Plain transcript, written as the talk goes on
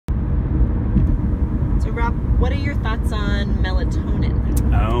Rob, what are your thoughts on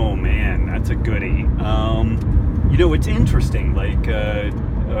melatonin? Oh man, that's a goodie. It's interesting. Like,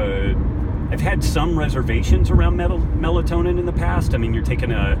 I've had some reservations around melatonin in the past. I mean, you're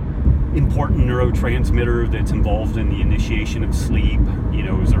taking a important neurotransmitter that's involved in the initiation of sleep.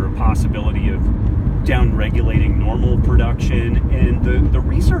 Is there a possibility of down-regulating normal production? And the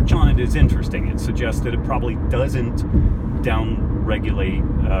research on it is interesting. It suggests that it probably doesn't down-regulate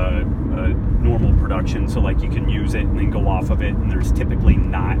normal production, so like you can use it and then go off of it, and there's typically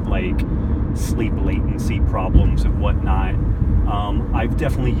not like sleep latency problems and whatnot. I've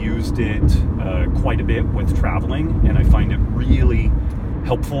definitely used it quite a bit with traveling, and I find it really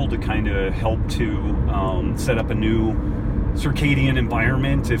helpful to kind of help to set up a new circadian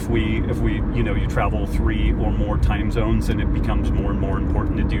environment. If you travel 3 or more time zones, and it becomes more and more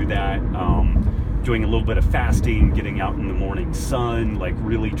important to do that. Doing a little bit of fasting, getting out in the morning sun, like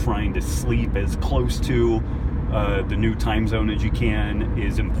really trying to sleep as close to the new time zone as you can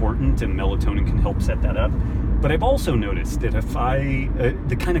is important, and melatonin can help set that up. But I've also noticed that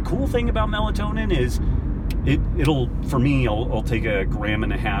the kind of cool thing about melatonin is I'll take a gram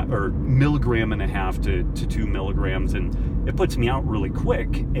and a half or milligram and a half to 2 milligrams, and it puts me out really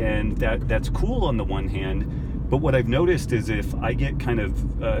quick, and that's cool on the one hand. But what I've noticed is if I get kind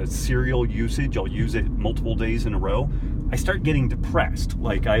of serial usage, I'll use it multiple days in a row, I start getting depressed.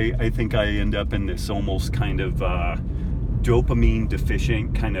 Like I think I end up in this almost kind of dopamine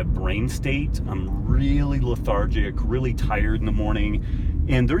deficient kind of brain state. I'm really lethargic, really tired in the morning.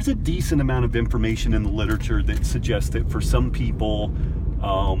 And there's a decent amount of information in the literature that suggests that for some people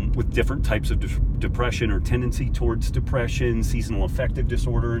with different types of depression or tendency towards depression, seasonal affective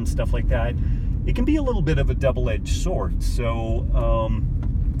disorder and stuff like that, it can be a little bit of a double-edged sword. So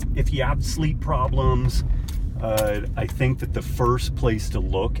if you have sleep problems, I think that the first place to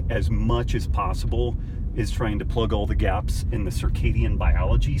look as much as possible is trying to plug all the gaps in the circadian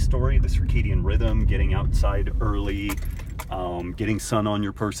biology story, the circadian rhythm, getting outside early, getting sun on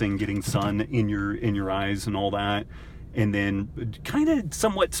your person, getting sun in your eyes and all that. And then kind of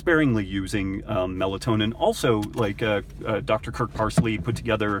somewhat sparingly using melatonin. Also, like Dr. Kirk Parsley put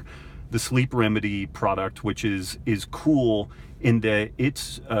together the Sleep Remedy product, which is cool in that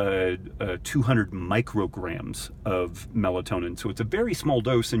it's 200 micrograms of melatonin. So it's a very small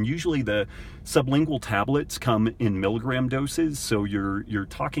dose, and usually the sublingual tablets come in milligram doses. So you're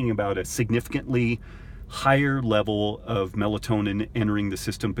talking about a significantly higher level of melatonin entering the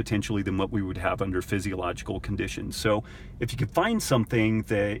system potentially than what we would have under physiological conditions. So if you could find something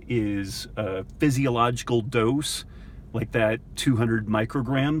that is a physiological dose, like that 200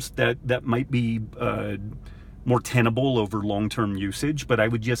 micrograms, that might be more tenable over long-term usage. But I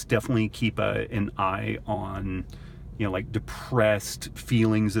would just definitely keep an eye on, like depressed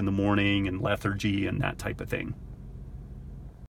feelings in the morning and lethargy and that type of thing.